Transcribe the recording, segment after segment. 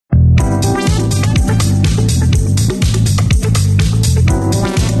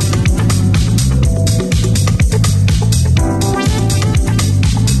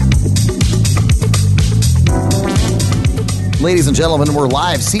Ladies and gentlemen, we're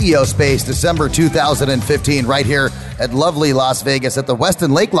live, CEO Space, December 2015, right here at lovely Las Vegas at the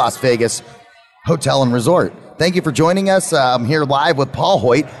Westin Lake Las Vegas Hotel and Resort. Thank you for joining us. I'm here live with Paul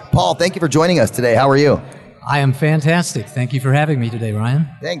Hoyt. Paul, thank you for joining us today. How are you? I am fantastic. Thank you for having me today, Ryan.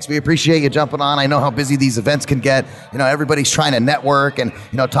 Thanks. We appreciate you jumping on. I know how busy these events can get. You know, everybody's trying to network and,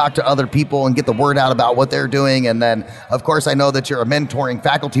 talk to other people and get the word out about what they're doing. And then, of course, I know that you're a mentoring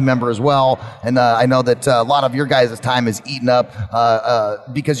faculty member as well. And I know that a lot of your guys' time is eaten up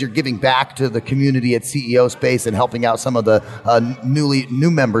because you're giving back to the community at CEO Space and helping out some of the new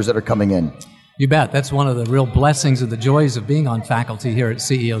members that are coming in. You bet. That's one of the real blessings and the joys of being on faculty here at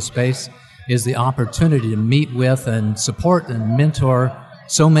CEO Space, is the opportunity to meet with and support and mentor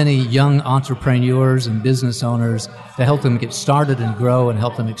so many young entrepreneurs and business owners to help them get started and grow and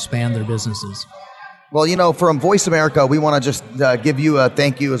help them expand their businesses. Well, from Voice America, we want to just give you a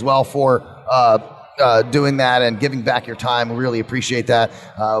thank you as well for doing that and giving back your time. We really appreciate that.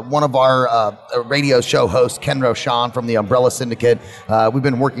 One of our radio show hosts, Ken Rochon from the Umbrella Syndicate, we've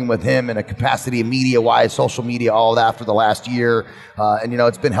been working with him in a capacity media-wise, social media, all of that for the last year. And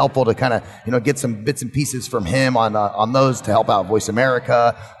it's been helpful to kind of, get some bits and pieces from him on those to help out Voice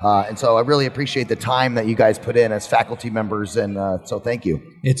America. And so I really appreciate the time that you guys put in as faculty members. And so thank you.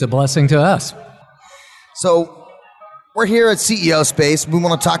 It's a blessing to us. So we're here at CEO Space. We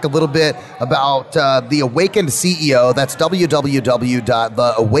want to talk a little bit about The Awakened CEO. That's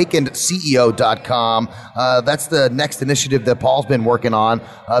www.theawakenedceo.com. That's the next initiative that Paul's been working on.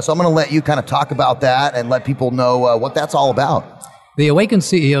 So I'm going to let you kind of talk about that and let people know what that's all about. The Awakened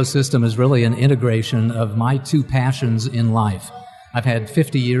CEO system is really an integration of my two passions in life. I've had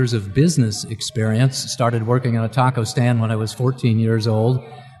 50 years of business experience, started working on a taco stand when I was 14 years old.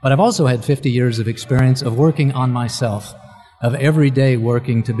 But I've also had 50 years of experience of working on myself, of every day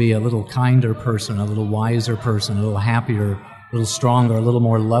working to be a little kinder person, a little wiser person, a little happier, a little stronger, a little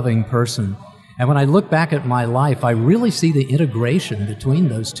more loving person. And when I look back at my life, I really see the integration between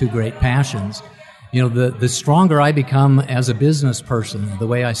those two great passions. The stronger I become as a business person, the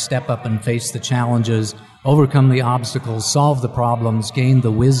way I step up and face the challenges, overcome the obstacles, solve the problems, gain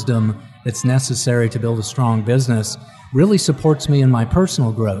the wisdom that's necessary to build a strong business, really supports me in my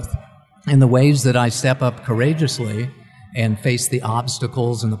personal growth. And the ways that I step up courageously and face the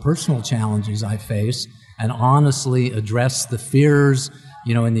obstacles and the personal challenges I face and honestly address the fears,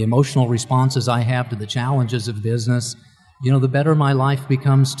 and the emotional responses I have to the challenges of business, the better my life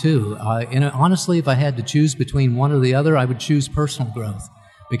becomes too. And honestly, if I had to choose between one or the other, I would choose personal growth,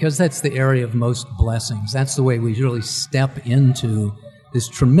 because that's the area of most blessings. That's the way we really step into this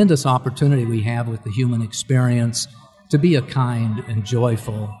tremendous opportunity we have with the human experience to be a kind and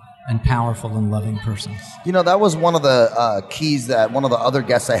joyful and powerful and loving person. That was one of the keys that one of the other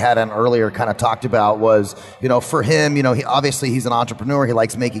guests I had on earlier kind of talked about was, for him, he's an entrepreneur. He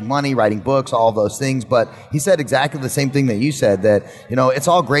likes making money, writing books, all of those things. But he said exactly the same thing that you said, that, it's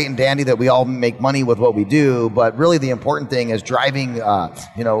all great and dandy that we all make money with what we do. But really the important thing is driving,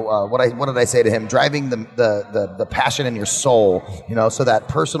 what did I say to him? Driving the passion in your soul, so that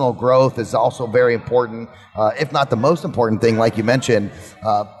personal growth is also very important, if not the most important thing, like you mentioned.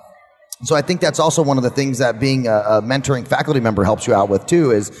 So I think that's also one of the things that being a mentoring faculty member helps you out with too,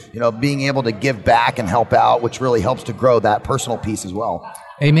 is, being able to give back and help out, which really helps to grow that personal piece as well.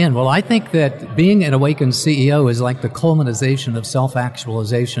 Amen. Well, I think that being an awakened CEO is like the culmination of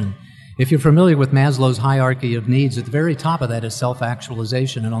self-actualization. If you're familiar with Maslow's hierarchy of needs, at the very top of that is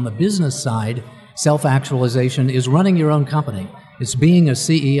self-actualization. And on the business side, self-actualization is running your own company. It's being a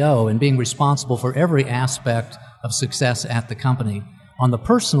CEO and being responsible for every aspect of success at the company. On the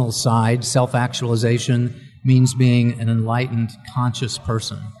personal side, self-actualization means being an enlightened, conscious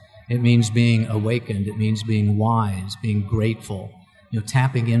person. It means being awakened. It means being wise, being grateful,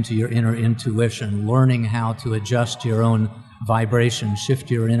 tapping into your inner intuition, learning how to adjust your own vibration, shift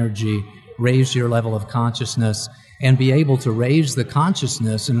your energy, raise your level of consciousness, and be able to raise the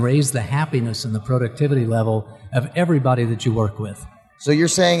consciousness and raise the happiness and the productivity level of everybody that you work with. So you're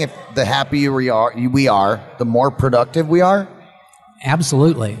saying if the happier we are, the more productive we are?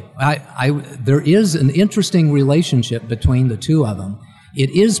 Absolutely. There is an interesting relationship between the two of them.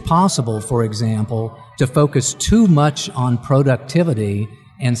 It is possible, for example, to focus too much on productivity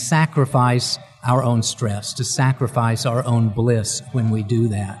and sacrifice our own stress, to sacrifice our own bliss when we do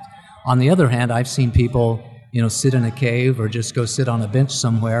that. On the other hand, I've seen people, sit in a cave or just go sit on a bench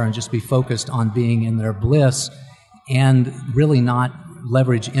somewhere and just be focused on being in their bliss and really not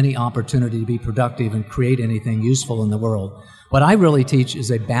leverage any opportunity to be productive and create anything useful in the world. What I really teach is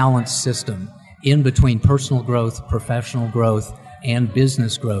a balanced system in between personal growth, professional growth, and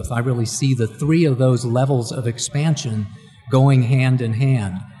business growth. I really see the three of those levels of expansion going hand in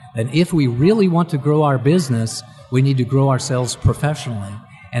hand. And if we really want to grow our business, we need to grow ourselves professionally.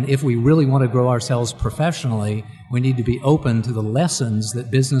 And if we really want to grow ourselves professionally, we need to be open to the lessons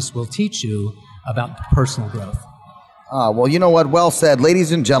that business will teach you about personal growth. Well, you know what? Well said.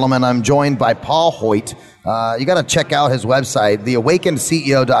 Ladies and gentlemen, I'm joined by Paul Hoyt. You got to check out his website,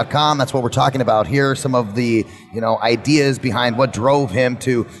 theawakenedceo.com. That's what we're talking about here. Some of the, ideas behind what drove him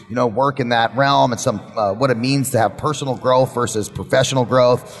to, work in that realm, and some what it means to have personal growth versus professional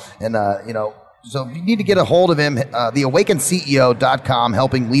growth. And, so you need to get a hold of him, theawakenedceo.com,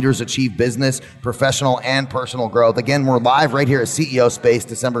 helping leaders achieve business, professional, and personal growth. Again, we're live right here at CEO Space,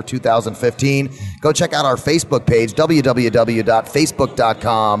 December 2015. Go check out our Facebook page,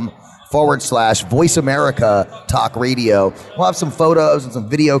 www.facebook.com/Voice America Talk Radio. We'll have some photos and some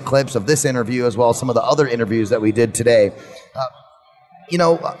video clips of this interview, as well as some of the other interviews that we did today.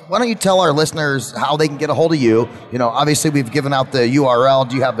 Why don't you tell our listeners how they can get a hold of you? Obviously we've given out the URL.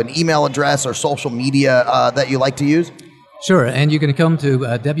 Do you have an email address or social media that you like to use? Sure, and you can come to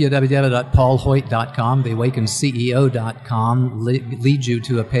www.paulhoyt.com, theawakenedceo.com, leads you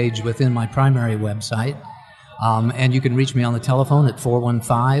to a page within my primary website. And you can reach me on the telephone at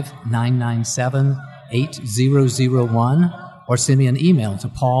 415-997-8001. Or send me an email to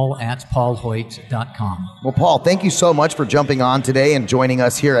paul@paulhoyt.com. Well, Paul, thank you so much for jumping on today and joining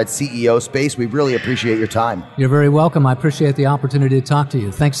us here at CEO Space. We really appreciate your time. You're very welcome. I appreciate the opportunity to talk to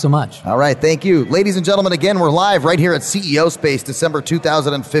you. Thanks so much. All right, thank you. Ladies and gentlemen, again, we're live right here at CEO Space, December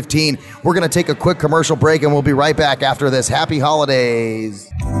 2015. We're going to take a quick commercial break, and we'll be right back after this. Happy holidays.